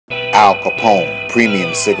Al Capone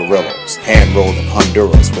premium cigarillos, hand-rolled in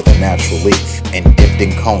Honduras with a natural leaf and dipped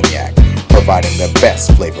in cognac, providing the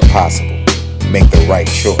best flavor possible. Make the right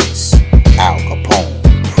choice. Al Capone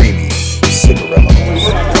premium cigarillos.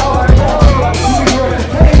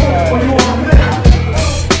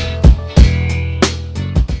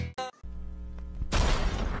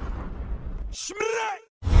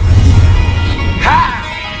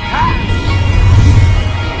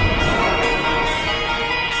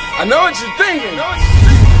 I know what you're thinking. You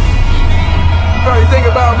probably think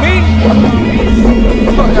about me.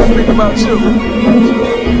 Fuck, I think about you.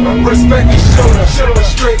 Respect the shoulder, shoulder,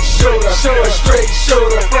 straight shoulder, shoulder, straight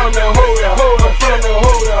shoulder. From the holder, holder, from the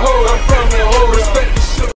holder, holder, from the holder. Respect the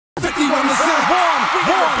shoulder. 51 to 0,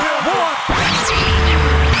 one.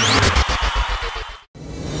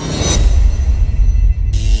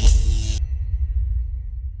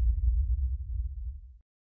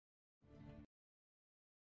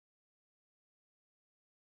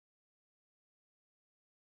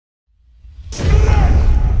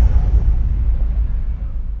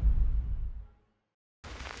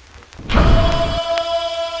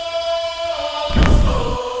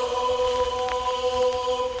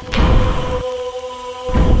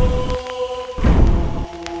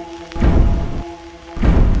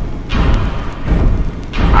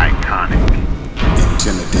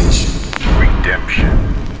 Intimidation, redemption,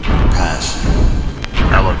 passion,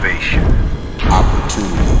 elevation,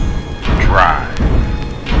 opportunity, drive,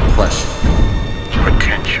 pressure,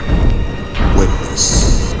 potential, witness,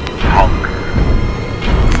 hunger,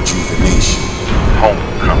 rejuvenation,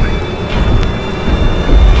 homecoming.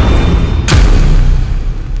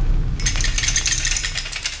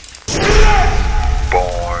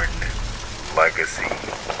 Born Legacy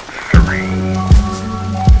 3.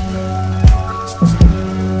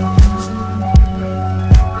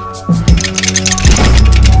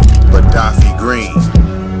 Green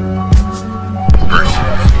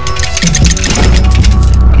versus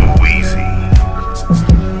Louisi.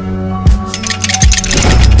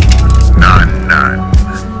 None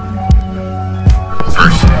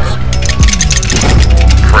versus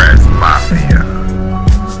Brizz Mafia.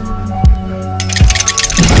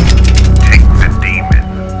 Take the Demon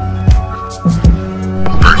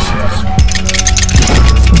versus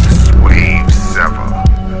Swave Sever.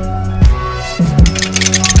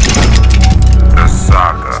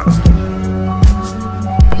 Saga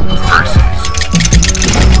versus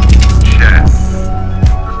Chess.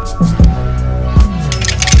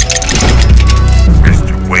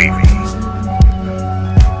 Mr. Wavy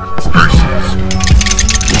versus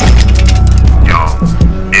Young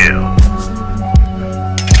Ill.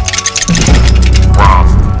 Rom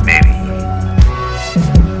Nitty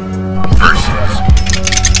versus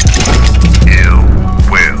Ill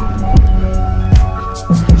Will.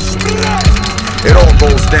 It all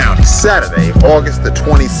goes down Saturday, August the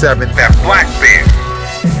 27th at Black Bear,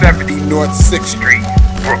 70 North 6th Street,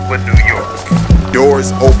 Brooklyn, New York.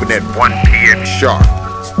 Doors open at 1 p.m. sharp.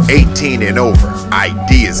 18 and over.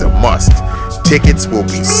 ID is a must. Tickets will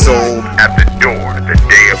be sold at the door the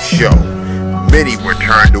day of show. Many were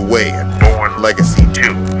turned away at Born Legacy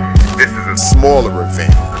 2. This is a smaller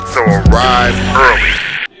event, so arrive early.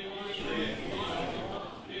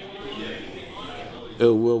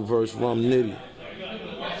 Ill Will versus Rom Nitty.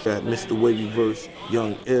 Got Mr. Wavy versus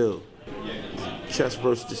Young Ill. Chess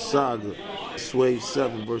versus the Saga. Swave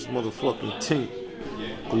 7 versus motherfucking Tink.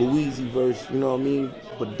 Louisi versus, you know what I mean,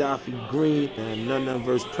 Gaddafi Green. And None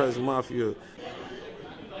versus Brizz Mafia.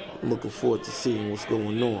 I'm looking forward to seeing what's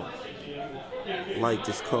going on. Like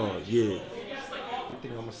this card, yeah. I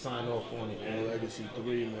think I'm gonna sign off on it, man. Legacy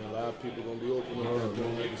 3, man. A lot of people gonna be opening up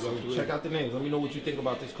doing Legacy 3. Check out the names. Let me know what you think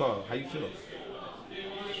about this card. How you feel?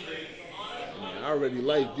 Man, I already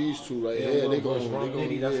like these two right here. They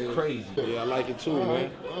gonna that's crazy. Yeah, I like it too,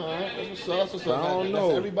 man. Alright, that's what's up. I don't know.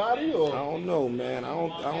 That's everybody, or? I don't know, man. I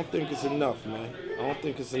don't think it's enough, man. I don't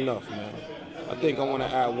think it's enough, man. I think I want to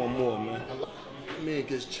add one more, man. Man,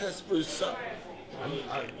 cause Chess versus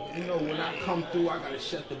you know, when I come through, I gotta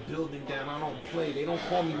shut the building down. I don't play. They don't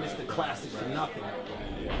call me Mr. Classic for nothing.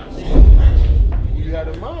 What you had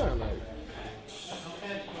in mind, like?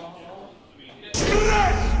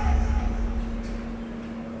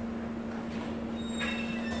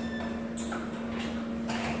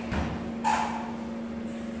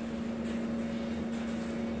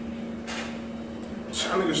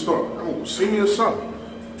 Y'all niggas start, oh, see me or something.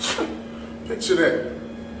 Picture that.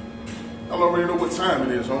 Y'all already know what time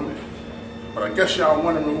it is, homie. But I guess y'all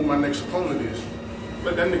wondering who my next opponent is.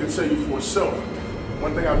 Let that nigga tell you for himself.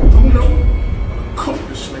 One thing I do know, I'm gonna cook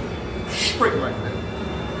this nigga straight like that.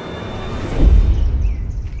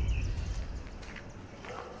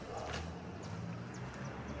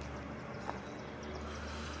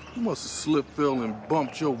 You must have slipped, fell, and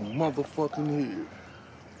bumped your motherfucking head.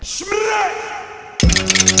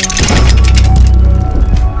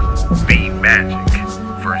 B Magic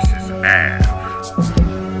versus Av.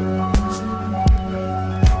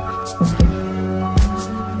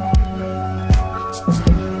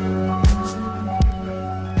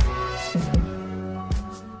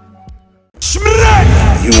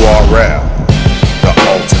 URL, the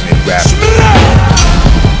ultimate rap.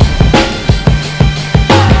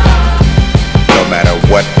 No matter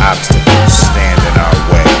what obstacles stand in our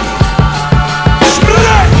way,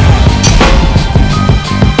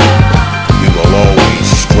 we will always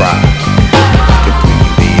strive to bring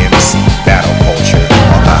you the MC battle culture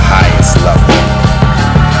on the highest level.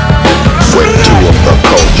 When two of the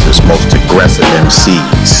culture's most aggressive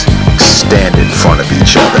MCs stand in front of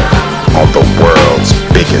each other on the world's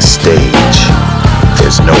biggest stage,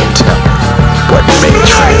 there's no telling what may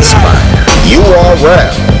transpire.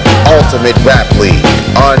 URL, Ultimate Rap League,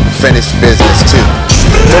 Unfinished Business 2.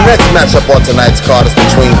 The next matchup on tonight's card is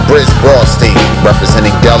between Brizz Rawsteen,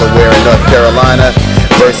 representing Delaware and North Carolina,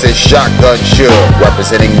 versus SHOTGUN SUGE,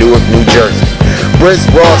 representing Newark, New Jersey. Brizz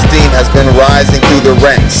Rawsteen has been rising through the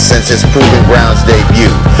ranks since his Proving Grounds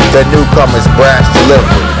debut. The newcomer's brash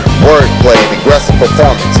delivery, wordplay, and aggressive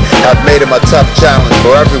performance have made him a tough challenge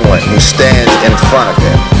for everyone who stands in front of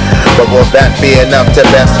him. But will that be enough to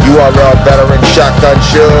best URL veteran SHOTGUN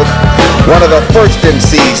SUGE? One of the first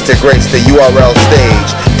MCs to grace the URL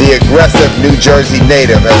stage, the aggressive New Jersey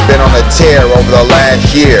native has been on a tear over the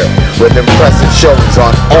last year with impressive showings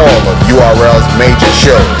on all of URL's major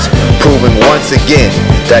shows, proving once again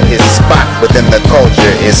that his spot within the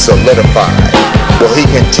culture is solidified. Will he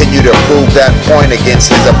continue to prove that point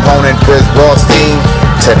against his opponent Brizz Rawsteen?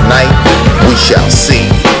 Tonight, we shall see.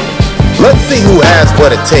 Let's see who has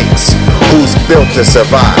what it takes, who's built to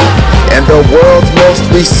survive, in the world's most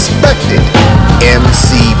respected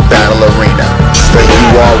MC Battle Arena, the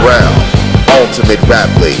URL Ultimate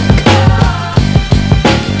Rap League.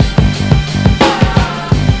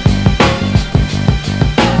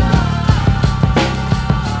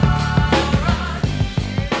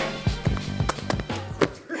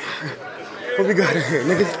 What we got in here,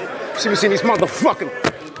 nigga? See what's in these motherfucking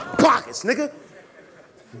pockets, nigga.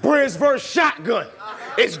 Brizz vs. SHOTGUN.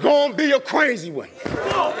 It's gonna be a crazy one.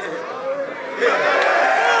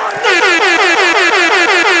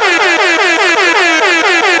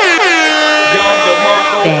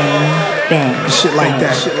 Bang, bang. Shit like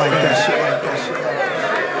that, shit like that, shit like that, shit like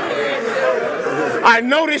that. I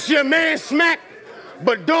know this your man Smack,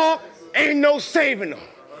 but dog, ain't no saving him.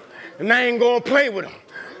 And I ain't gonna play with him.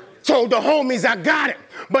 Told the homies I got it,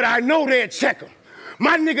 but I know they'll check him.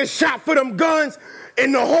 My niggas shot for them guns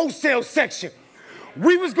in the wholesale section.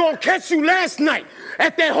 We was gonna catch you last night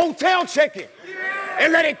at that hotel check-in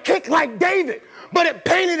and let it kick like David, but it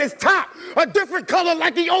painted his top a different color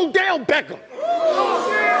like the Odell Beckham.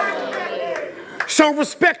 Show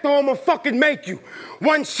respect or I'ma fucking make you.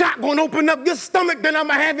 One shot gonna open up your stomach, then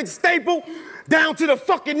I'ma have it stapled down to the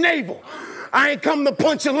fucking navel. I ain't come to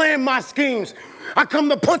punch and land my schemes. I come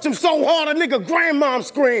to punch him so hard a nigga grandmom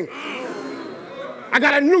scream. I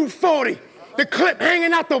got a new 40, the clip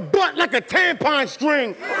hanging out the butt like a tampon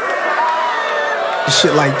string.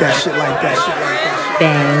 Shit like that, shit like that, shit like that.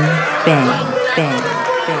 Bang, bang, bang.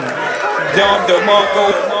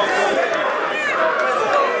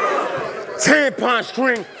 Tampon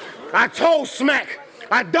string. I told Smack,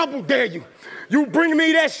 I double dare you. You bring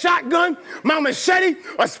me that shotgun, my machete,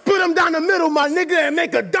 or split him down the middle, my nigga, and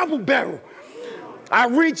make a double barrel. I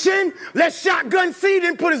reach in, let SHOTGUN see,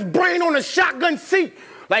 then put his brain on a shotgun seat,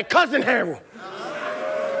 like Cousin Harold.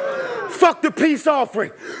 Fuck the peace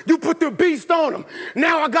offering. You put the beast on him.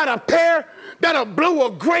 Now I got a pair that'll blow a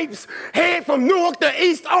grape's head from Newark to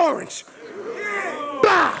East Orange.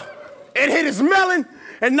 Bow! And hit his melon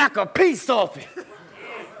and knock a piece off it.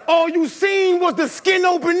 All you seen was the skin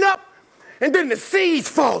open up and then the seeds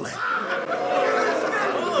falling.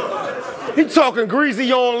 He talking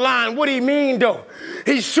greasy online, what do he mean though?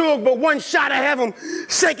 He shook, but one shot I have him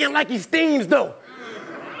shaking like he steams though.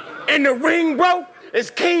 In the ring, bro, it's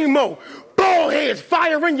chemo. Ball heads,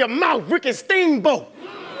 fire in your mouth, Ricky Steamboat.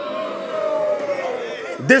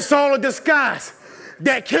 This all a disguise.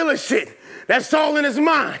 That killer shit, that's all in his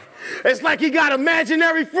mind. It's like he got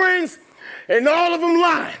imaginary friends and all of them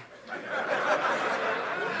lying.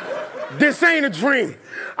 This ain't a dream.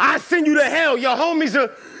 I send you to hell. Your homies will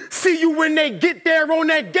see you when they get there on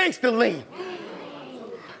that gangster lean.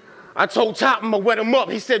 I told Top I'ma wet him up.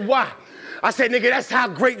 He said, why? I said, nigga, that's how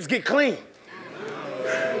grapes get clean.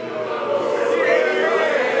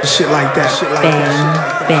 Shit like that, shit like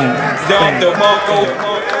that. Bang,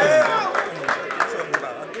 bang.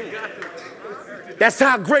 That's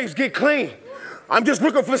how graves get clean. I'm just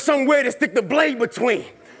looking for somewhere to stick the blade between.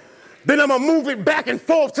 Then I'ma move it back and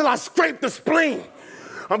forth till I scrape the spleen.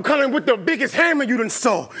 I'm coming with the biggest hammer you done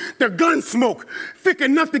saw. The gun smoke, thick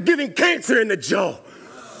enough to give him cancer in the jaw.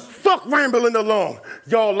 Fuck rambling along.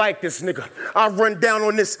 Y'all like this nigga. I run down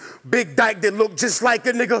on this big dyke that look just like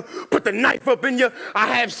a nigga. Put the knife up in you. I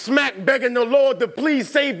have Smack begging the Lord to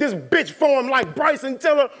please save this bitch for him like Bryson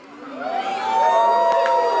Tiller.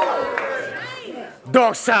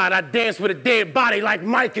 Dark side, I dance with a dead body like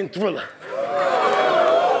Mike in Thriller.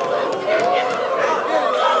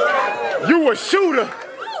 You a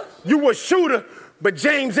shooter, but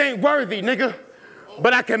James ain't worthy, nigga.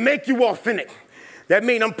 But I can make you authentic. That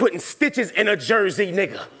mean I'm putting stitches in a jersey,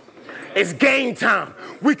 nigga. It's game time.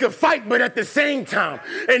 We can fight, but at the same time.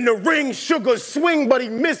 In the ring, Sugar swing, but he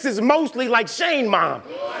misses mostly like Shane Mom.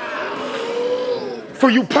 For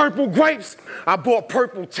you purple grapes, I bought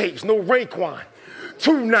purple tapes, no Raekwon.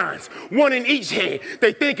 2 9s, 1 in each head.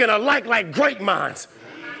 They thinking alike like great minds.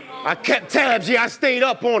 I kept tabs, yeah, I stayed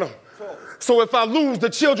up on them. So if I lose, the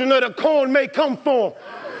children of the corn may come for them.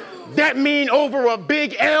 That mean over a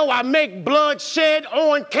big L, I make blood shed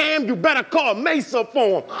on cam. You better call Mesa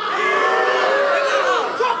for him. Talk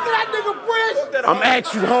to that nigga, Brizz. I'm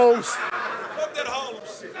at you, Holmes.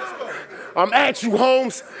 I'm at you,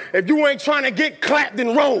 Holmes. If you ain't trying to get clapped,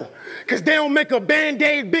 then roll. Cause they don't make a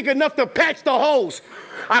Band-Aid big enough to patch the holes.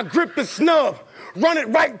 I grip the snub, run it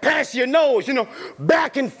right past your nose, you know,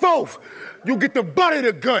 back and forth. You get the butt of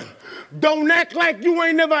the gun. Don't act like you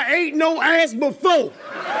ain't never ate no ass before.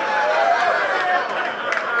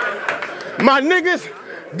 My niggas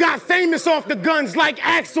got famous off the guns like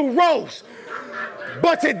Axl Rose.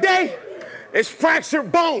 But today, it's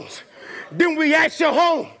fractured bones. Then we at your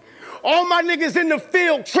home. All my niggas in the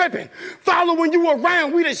field tripping, following you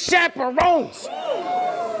around, we the chaperones.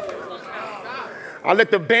 I let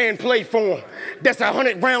the band play for him. That's a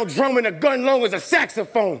 100-round drum and a gun long as a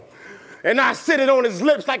saxophone. And I sit it on his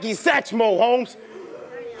lips like he's Satchmo, Holmes.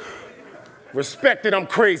 Respect that I'm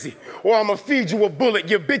crazy, or I'ma feed you a bullet.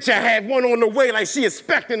 Your bitch, I have one on the way like she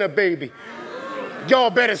expecting a baby. Y'all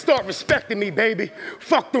better start respecting me, baby.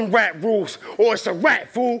 Fuck them rap rules, or it's a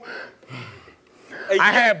rat, fool.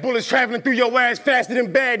 I had bullets traveling through your ass faster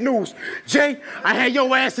than bad news. Jay, I had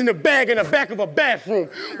your ass in the bag in the back of a bathroom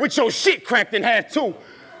with your shit cracked in half too.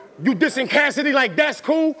 You dissing Cassidy like that's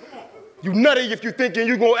cool? You nutty if you thinking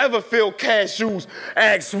you gonna ever feel cashews.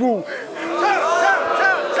 Ask Woo.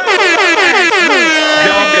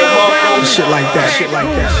 Shit like that, shit like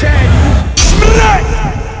that.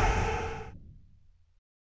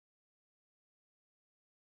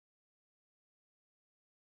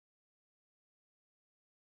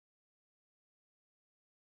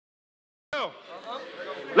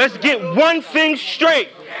 Let's get one thing straight.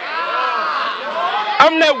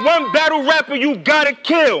 I'm that one battle rapper you gotta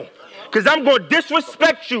kill. Cause I'm gonna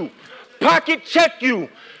disrespect you, pocket check you.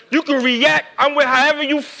 You can react, I'm with however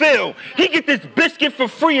you feel. He get this biscuit for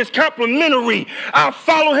free, it's complimentary. I'll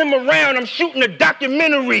follow him around, I'm shooting a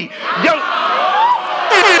documentary. Young...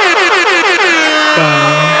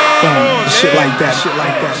 Shit like that, shit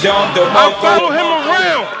like that. I'll follow him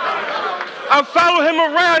around. I follow him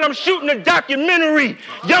around, I'm shooting a documentary.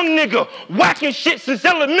 Young nigga, whacking shit since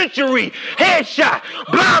elementary. Headshot,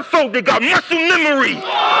 blindfolded, got muscle memory.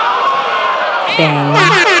 Shit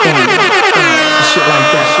like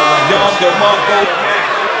that, shit like that.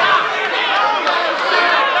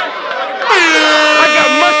 I got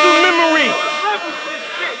muscle memory.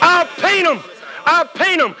 I'll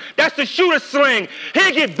paint him. That's the shooter slang.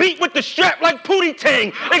 He'll get beat with the strap like Pootie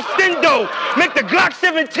Tang. Extendo, make the Glock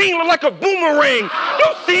 17 look like a boomerang.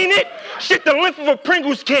 You seen it? Shit the length of a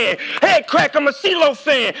Pringles can. Head crack, I'm a CeeLo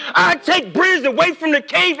fan. I take Brizz away from the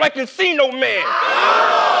cave like Encino Man.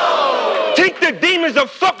 Take the demons a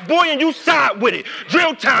fuck boy and you side with it.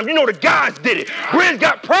 Drill time, you know the guys did it. Brizz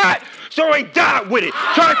got pride, so he died with it.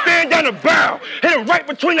 Try to stand down the barrel, hit him right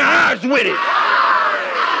between the eyes with it.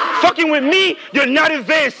 Fucking with me, you're not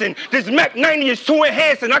advancing. This Mac 90 is too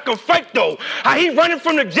enhancing. I can fight though. How he running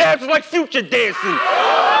from the jabs is like Future dancing.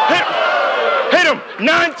 Hit him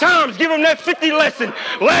 9 times, give him that 50 lesson.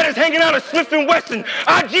 Ladders hanging out of Smith & Wesson.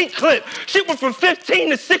 IG clip, shit went from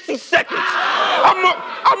 15 to 60 seconds.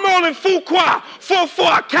 I'm all in full quad. 4-4,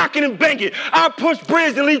 I cock it and bang it. I push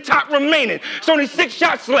Brizz and leave top remaining. It's only 6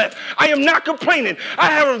 shots left. I am not complaining. I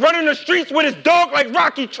have him running the streets with his dog like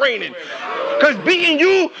Rocky training. Cause beating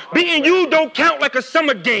you don't count like a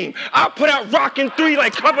summer game. I'll put out Rockin' 3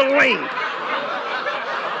 like Clubber Lane.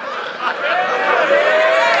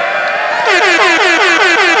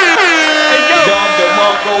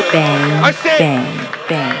 Bang, I said, bang,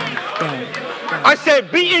 bang, bang, bang. I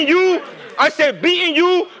said beating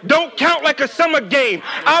you don't count like a summer game.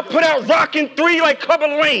 I put out rockin' 3 like Clubber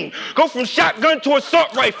Lane. Go from shotgun to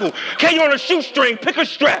assault rifle. K on a shoestring, pick a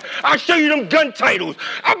strap. I'll show you them gun titles.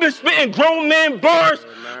 I've been spitting grown man bars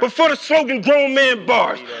before the slogan grown man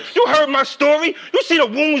bars. You heard my story. You see the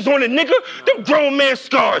wounds on the nigga? Them grown man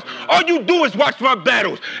scars. All you do is watch my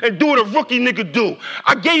battles and do what a rookie nigga do.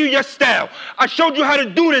 I gave you your style. I showed you how to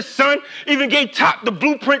do this, son. Even gave Top the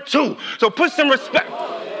blueprint too. So put some respect.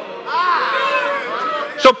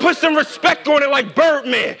 So put some respect on it like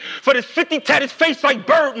Birdman. For this 50 tat his face like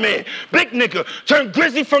Birdman. Big nigga, turn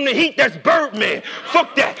Grizzly from the heat, that's Birdman.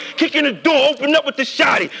 Fuck that, kick in the door, open up with the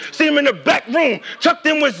shotty. See him in the back room, tucked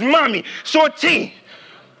in with his mommy, shorty.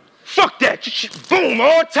 Fuck that, boom,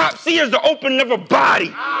 all top C is the opening of a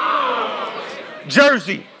body.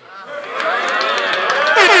 Jersey.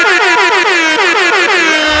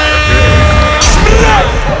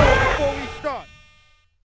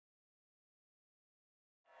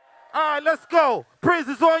 All right, let's go. Brizz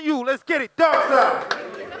is on you. Let's get it. Dark side.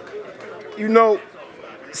 You know,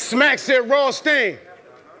 Smack said, Rawsteen,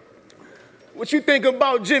 what you think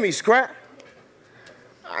about Jimmy, Scrap?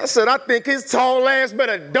 I said, I think his tall ass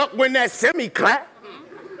better duck when that semi-clap.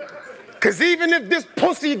 Cause even if this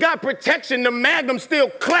pussy got protection, the Magnum still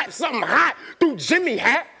claps something hot through Jimmy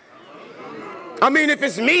hat. I mean, if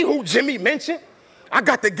it's me who Jimmy mentioned, I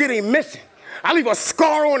got to get him missing. I leave a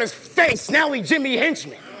scar on his face, now he Jimmy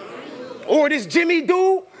henchman. Or this Jimmy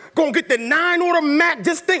dude gonna get the 9 or the Mac,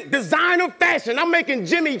 just think designer fashion. I'm making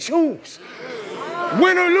Jimmy choose.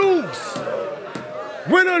 Win or lose.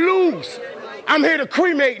 Win or lose. I'm here to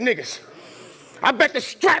cremate niggas. I bet the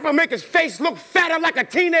strap will make his face look fatter like a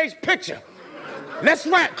teenage picture. Let's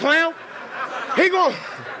rap, clown. He gon'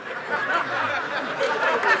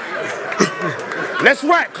 Let's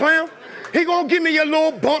rap, clown. He gonna give me a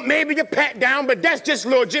little bump, maybe a pat down, but that's just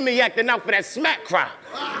little Jimmy acting out for that smack crowd.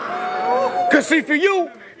 Cause see, for you,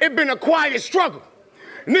 it been a quiet struggle.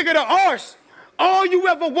 Nigga, the arse, all you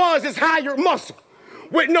ever was is hired muscle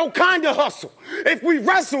with no kind of hustle. If we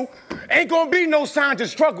wrestle, ain't gonna be no signs of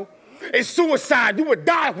struggle. It's suicide, you would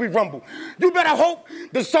die if we rumble. You better hope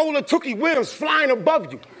the soul of Tookie Williams flying above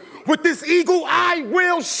you. With this eagle eye,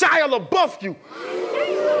 will Shia LaBeouf you.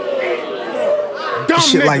 Dumb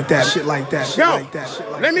Shit nigga. like that, shit like that, shit Yo, like that,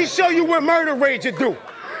 shit like let me show you what murder rage you do.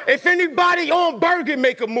 If anybody on Bergen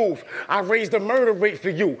make a move, I raise the murder rate for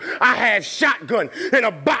you. I have shotgun in a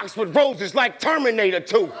box with roses like Terminator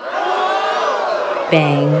 2.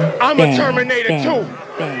 Bang, I'm bang, a Terminator bang, 2.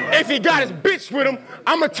 Bang. If he got his bitch with him,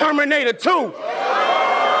 I'm a Terminator 2. He'll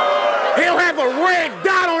have a red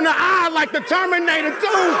dot on the eye like the Terminator 2.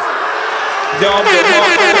 Shit like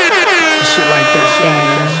that, shit like that.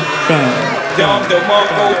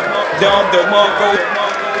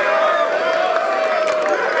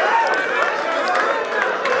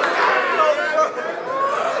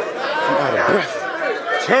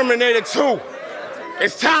 Terminator 2.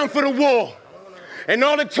 It's time for the war. And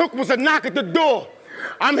all it took was a knock at the door.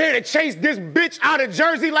 I'm here to chase this bitch out of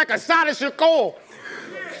Jersey like a Sada Shakur.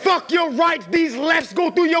 Fuck your rights, these lefts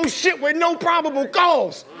go through your shit with no probable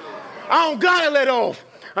cause. I don't gotta let off.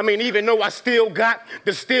 I mean, even though I still got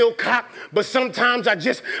the steel cop, but sometimes I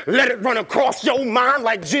just let it run across your mind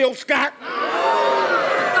like Jill Scott.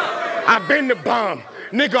 I've been the bomb.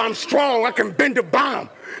 Nigga, I'm strong, I can bend a bomb.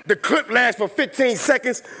 The clip lasts for 15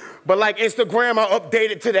 seconds, but like Instagram, I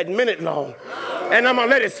update it to that minute long. And I'm gonna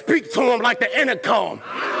let it speak to him like the intercom.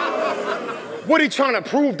 What he trying to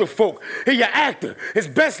prove to folk? He an actor. His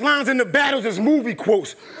best lines in the battles is movie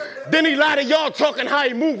quotes. Then he lie to y'all talking how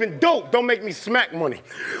he moving dope. Don't make me smack money.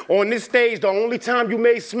 On this stage, the only time you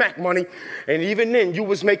made smack money, and even then you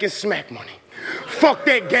was making smack money. Fuck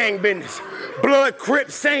that gang business. Blood,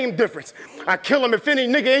 Crip, same difference. I kill him if any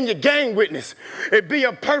nigga in your gang witness. It'd be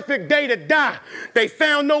a perfect day to die. They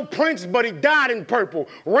found no prints, but he died in purple.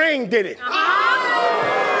 Rain did it.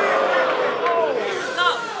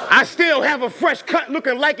 I still have a fresh cut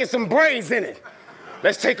looking like it's some braids in it.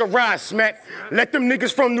 Let's take a ride, Smack. Let them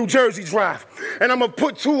niggas from New Jersey drive. And I'ma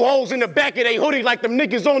put 2 holes in the back of they hoodie like them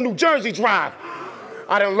niggas on New Jersey drive.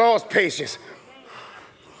 I done lost patience.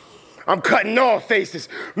 I'm cutting all faces.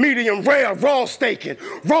 Medium rare, raw steaking,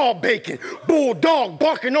 raw bacon, bulldog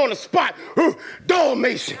barking on the spot,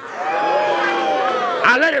 Dalmatian.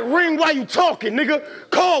 I let it ring while you talking, nigga.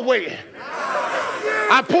 Call waiting.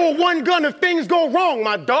 I pull one gun if things go wrong.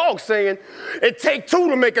 My dog saying, it take 2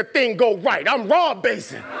 to make a thing go right. I'm raw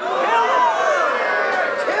basing.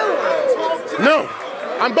 No,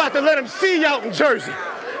 I'm about to let him see out in Jersey.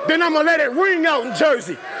 Then I'm gonna let it ring out in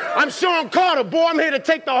Jersey. I'm Sean Carter, boy, I'm here to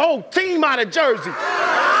take the whole team out of Jersey.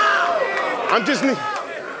 I'm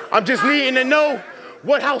just needing to know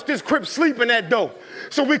what house this Crip sleeping at though,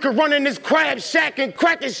 so we could run in this crab shack and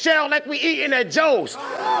crack his shell like we eating at Joe's.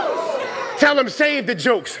 Tell him save the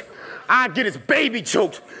jokes. I get his baby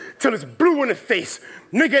choked till it's blue in the face.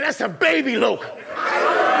 Nigga, that's a baby loke.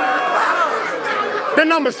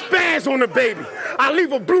 Then I'ma spaz on the baby. I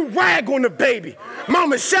leave a blue rag on the baby. My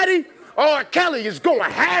machete, R. Kelly is going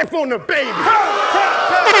half on the baby.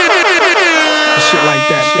 Shit like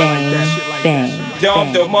that, shit like that, shit like that.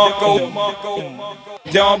 Dom DeMarco.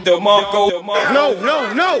 Dom DeMarco.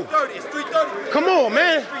 No. Come on,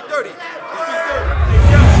 man.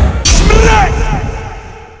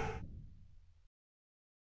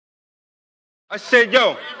 I said,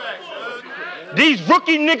 yo, these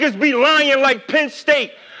rookie niggas be lying like Penn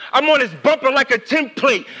State. I'm on his bumper like a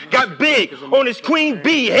template. Got big on his queen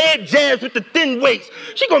bee, head jabs with the thin weights.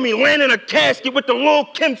 She gonna be laying in a casket with the Lil'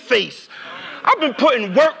 Kim face. I've been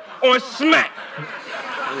putting work on smack.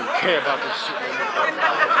 I don't care about this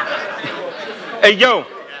shit. Hey, yo,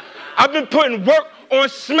 I've been putting work on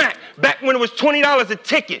smack back when it was $20 a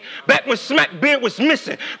ticket, back when Smack Beard was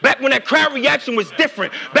missing, back when that crowd reaction was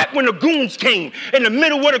different, back when the goons came in the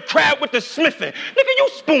middle of the crowd with the smithing. Nigga, you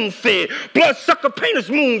spoon-fed, blood-sucker painters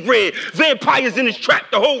moon red, vampires in his trap,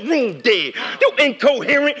 the whole room dead. You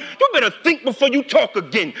incoherent, you better think before you talk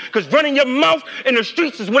again, cause running your mouth in the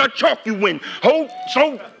streets is what I chalk you in.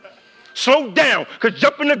 Slow down, cause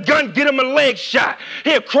jumping the gun, get him a leg shot.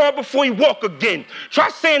 He'll crawl before he walk again. Try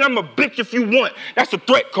saying I'm a bitch if you want. That's a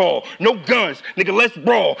threat call. No guns, nigga, let's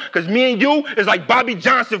brawl. Cause me and you is like Bobby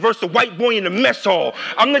Johnson versus a white boy in the mess hall.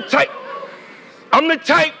 I'm the type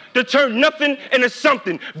to turn nothing into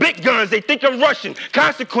something. Big guns, they think I'm Russian.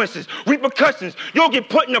 Consequences, repercussions. You'll get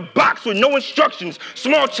put in a box with no instructions.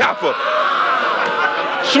 Small chopper.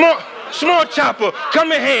 Small chopper,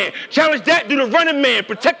 come in hand. Challenge that, do the running man.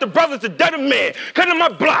 Protect the brothers, the dead man. Cut in my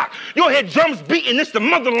block. You'll hear drums beating, it's the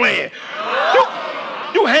motherland.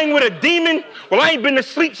 You hang with a demon? Well, I ain't been to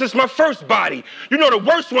sleep since my first body. You know the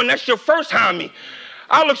worst one, that's your first homie.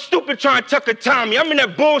 I look stupid trying to tuck a Tommy. I'm in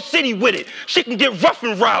that Bull City with it. Shit can get rough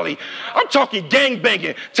in Raleigh. I'm talking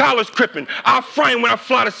gangbanging, Tyler's crippin'. I'll fry him when I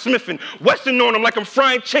fly to Smithin'. Western on him like I'm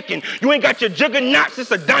frying chicken. You ain't got your juggernauts,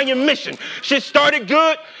 it's a dying mission. Shit started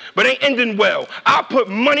good, but ain't ending well. I'll put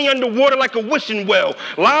money underwater like a wishing well.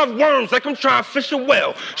 Live worms like I'm trying to fish a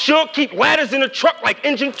well. Sure keep ladders in the truck like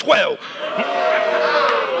engine 12.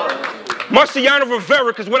 Marciano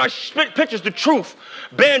Rivera, cause what I spit pictures the truth.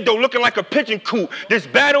 Bando looking like a pigeon coop. This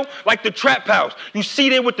battle like the trap house. You see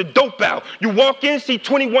there with the dope out. You walk in, see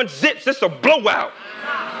 21 zips, it's a blowout.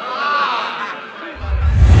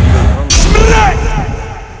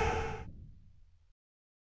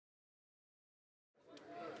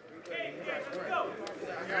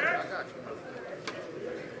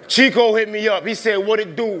 Chico hit me up. He said, what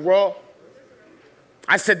it do, Raw?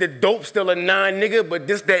 I said, the dope still a 9, nigga, but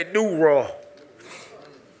this that new Raw.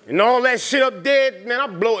 And all that shit up there, man, I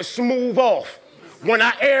blow it smooth off. When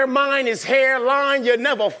I air mine, his hairline, you'll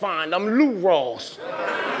never find. I'm Lou Rawls.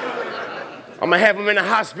 I'ma have him in the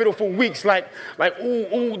hospital for weeks like,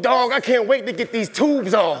 ooh, dog, I can't wait to get these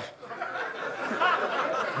tubes off.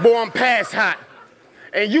 Boy, I'm past hot.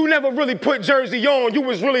 And you never really put Jersey on, you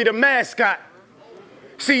was really the mascot.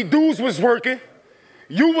 See, dudes was working.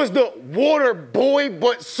 You was the water boy,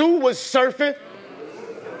 but Sue was surfing.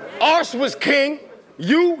 Arse was king.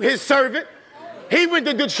 You, his servant. He went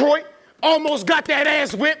to Detroit, almost got that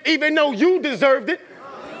ass whipped, even though you deserved it.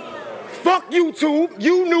 Fuck YouTube.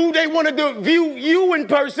 You knew they wanted to view you in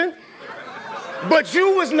person, but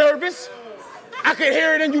you was nervous. I could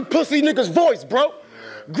hear it in you pussy niggas' voice, bro.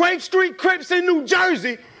 Grape Street Crips in New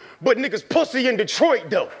Jersey, but niggas pussy in Detroit,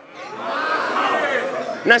 though.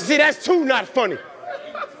 Now, see, that's too not funny.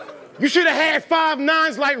 You should have had 5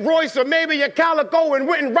 9s like Royce or maybe your Calico and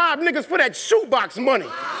went and robbed niggas for that shoebox money.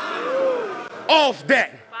 Off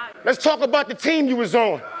that. Let's talk about the team you was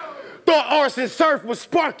on. Thought arson surf would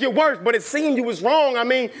spark your worth, but it seemed you was wrong. I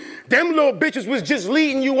mean, them little bitches was just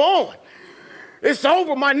leading you on. It's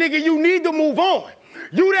over, my nigga, you need to move on.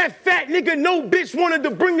 You that fat nigga no bitch wanted to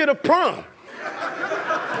bring you to prom.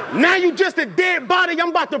 Now you just a dead body I'm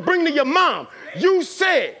about to bring to your mom. You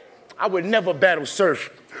said I would never battle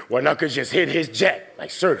surf. Well, I could just hit his jack like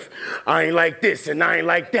surf. I ain't like this and I ain't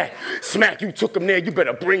like that. Smack, you took him there, you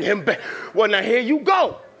better bring him back. Well, now here you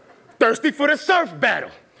go. Thirsty for the surf battle.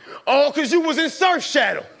 All cause you was in surf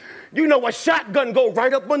shadow. You know a shotgun go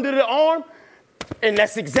right up under the arm, and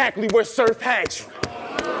that's exactly where surf had you.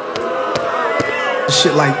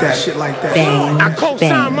 Shit like that, shit like that. Bang, I co-signed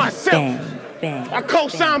bang, myself. bang, bang, I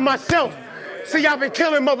co-signed myself. See, I've been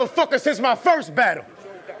killing motherfuckers since my first battle.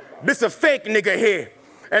 This a fake nigga here,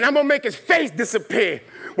 and I'm gonna make his face disappear.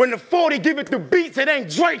 When the 40 give it the beats, it ain't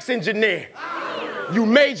Drake's engineer. You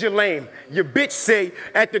major lame. Your bitch say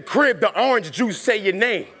at the crib the orange juice say your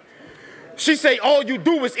name. She say all you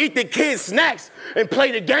do is eat the kids' snacks and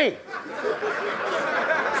play the game.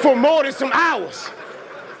 For more than some hours.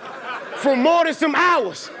 For more than some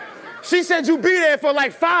hours. She said you be there for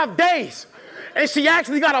like 5 days, and she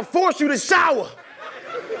actually gotta force you to shower.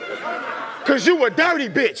 Cause you a dirty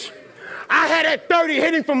bitch. I had that 30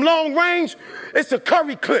 hitting from long range. It's a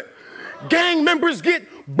curry clip. Gang members get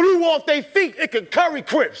blew off their feet. It could curry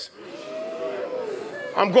crips.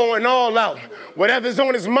 I'm going all out. Whatever's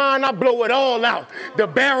on his mind, I blow it all out. The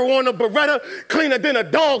barrel on the Beretta, cleaner than a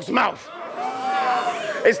dog's mouth.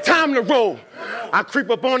 It's time to roll. I creep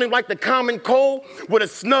up on him like the common cold with a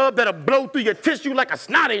snub that'll blow through your tissue like a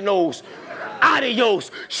snotty nose.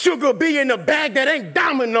 Adios, sugar be in the bag that ain't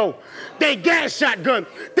domino. They gas shotgun.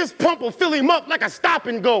 This pump will fill him up like a stop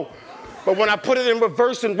and go. But when I put it in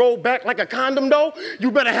reverse and roll back like a condom though,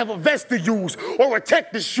 you better have a vest to use or a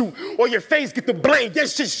tech to shoot or your face get the blade.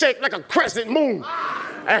 That shit shake like a crescent moon.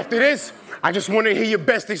 After this, I just want to hear your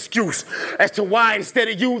best excuse as to why instead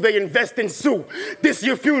of you, they invest in Sue. This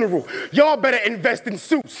your funeral. Y'all better invest in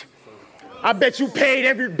suits. I bet you paid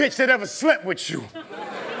every bitch that ever slept with you.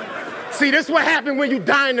 See, this what happened when you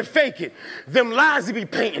dying to fake it. Them lies you be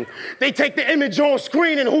painting. They take the image on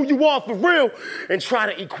screen and who you are for real and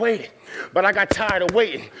try to equate it. But I got tired of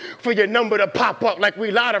waiting for your number to pop up like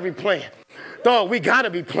we lottery playing. Dog, we gotta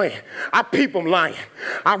be playing. I peep them lying.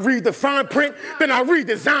 I read the fine print, then I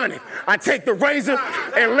redesign it. I take the razor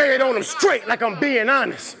and lay it on them straight like I'm being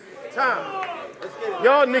honest.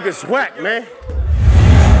 Y'all niggas whack, man.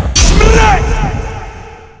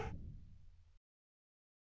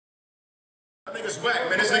 Niggas whack,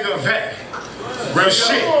 man. This nigga a vet. Real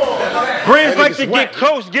shit. Brizz like to get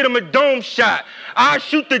close, get him a dome shot. I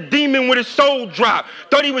shoot the demon with his soul drop.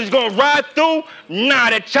 Thought he was gonna ride through? Nah,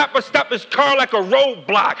 that chopper stopped his car like a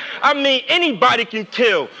roadblock. I mean, anybody can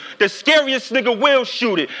kill. The scariest nigga will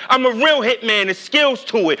shoot it. I'm a real hitman, there's skills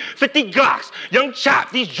to it. 50 Glocks, young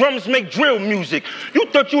chop, these drums make drill music. You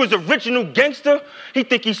thought you was original gangster? He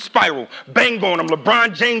think he's Spiral. Bang on him,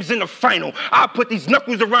 LeBron James in the final. I put these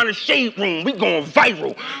knuckles around the shade room, we going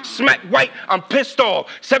viral. Smack right, I'm pissed off.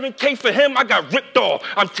 7K for him, I got ripped off.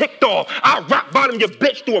 I'm ticked off, I rock bottom your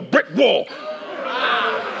bitch through a brick wall.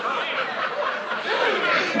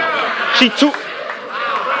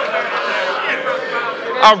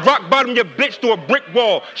 I rock bottom your bitch through a brick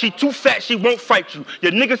wall. She too fat, she won't fight you.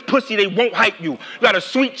 Your niggas pussy, they won't hype you. You got a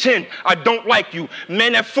sweet chin, I don't like you.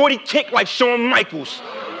 Man, that 40 kick like Shawn Michaels.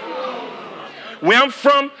 Where I'm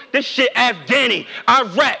from, this shit Afghani.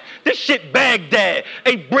 Iraq, this shit Baghdad.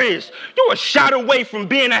 Hey, Brizz, you a shot away from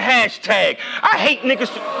being a hashtag. I hate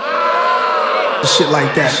niggas. Shit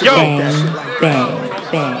like that. Shit Yo. like that. Shit like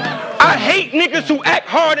that. Bang, bang. I hate niggas who act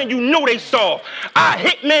hard and you know they soft. I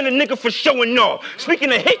hitman a nigga for showing off.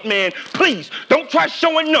 Speaking of hitman, please don't try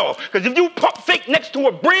showing off. Cause if you pump fake next to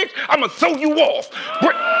a bridge, I'ma throw you off.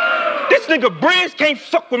 This nigga Brizz can't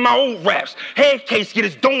fuck with my old raps. Head case get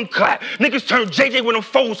his dome clap. Niggas turn JJ when them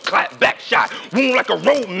foes clap. Back shot, wound like a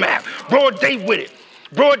road map. Broad day with it.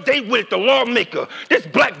 Broad day with it, the lawmaker. This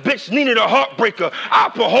black bitch needed a heartbreaker. I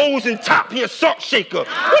put holes in top, he a salt shaker.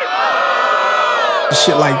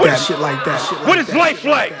 Shit like that. Shit like that. Shit like that. What is life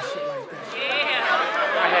like?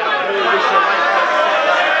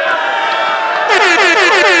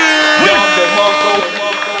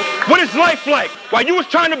 What is life like? While you was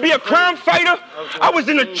trying to be a crime fighter, I was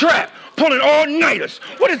in a trap, pulling all-nighters.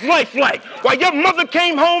 What is life like? While your mother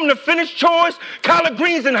came home to finish chores, collard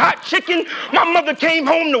greens and hot chicken, my mother came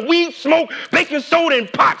home to weed smoke, baking soda and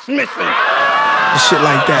pots missing. Shit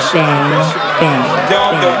like that.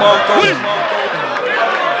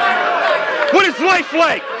 What is life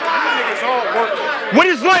like? What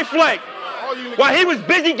is life like? While he was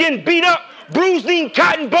busy getting beat up, bruised eating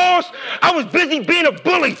cotton balls, I was busy being a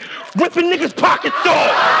bully, ripping niggas' pockets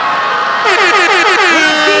off.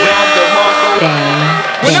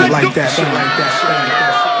 Shit like that. Shit like that.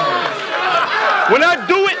 When I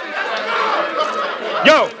do it,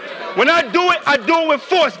 yo, when I do it with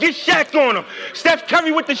force. Get Shaq on him. Steph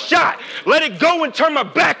Curry with the shot. Let it go and turn my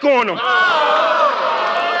back on him.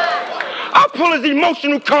 I'll pull his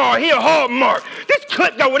emotional car, he a hard mark. This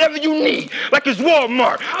clip got whatever you need, like his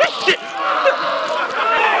Walmart. This shit.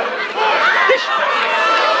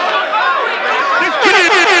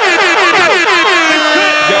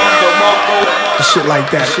 Shit like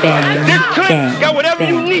that. Shit like that. This clip got whatever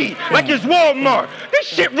you need, like his Walmart. This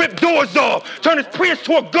shit rip doors off, turn his Prius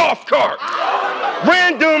to a golf cart.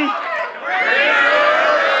 Random.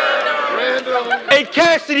 Hey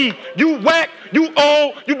Cassidy, you whack, you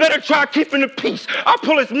old, you better try keeping the peace. I'll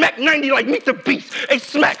pull his Mac 90 like Meet the Beast. Hey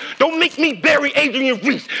Smack, don't make me bury Adrian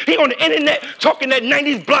Reese. He on the internet talking that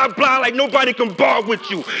 90s blah blah like nobody can bar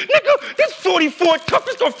with you. Nigga, this 44 tough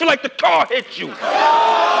is gonna feel like the car hit you.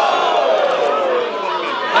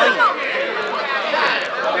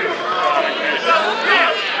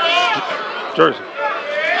 Jersey.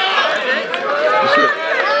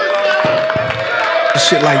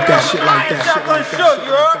 Shit like that, shit like that, shit Shotgun like that. Suge,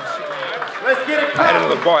 you heard? Let's get it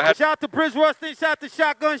poppin'. Shout out to Brizz Rawsteen, shout out to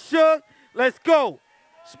Shotgun Suge. Let's go.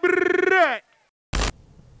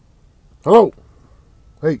 Hello.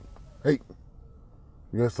 Hey.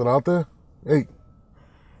 You guys still out there? Hey.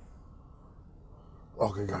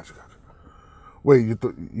 Okay, gotcha. Wait,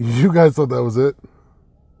 you guys thought that was it?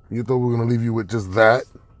 You thought we were gonna leave you with just that?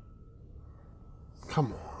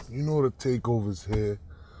 Come on, you know the takeover's here.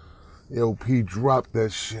 Yo, P, drop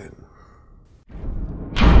that shit.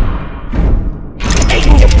 Ate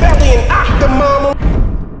in your belly and octomama.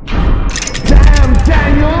 Damn,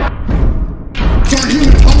 Daniel. Turn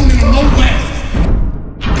human bone into no less.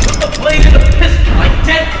 Put the blade in the pistol like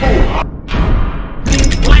Deadpool.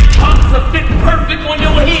 These black pops are fit perfect on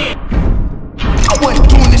your head. I wasn't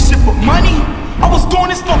doing this shit for money. I was doing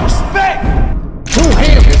this for respect.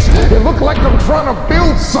 Two-handed. It look like I'm trying to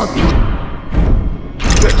build something.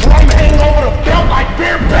 The drum hang over the belt like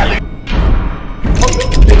beer belly.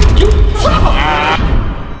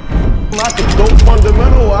 I can go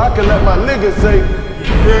fundamental, or I can let my niggas say,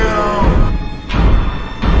 yeah.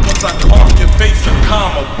 Once I carve your face a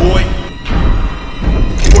comma, boy.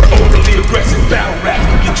 Or overly aggressive battle raps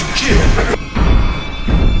can get you killed.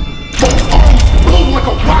 Both arms blow like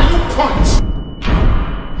a wild punch.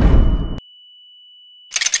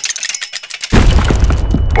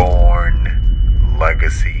 Born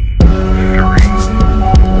Legacy 3.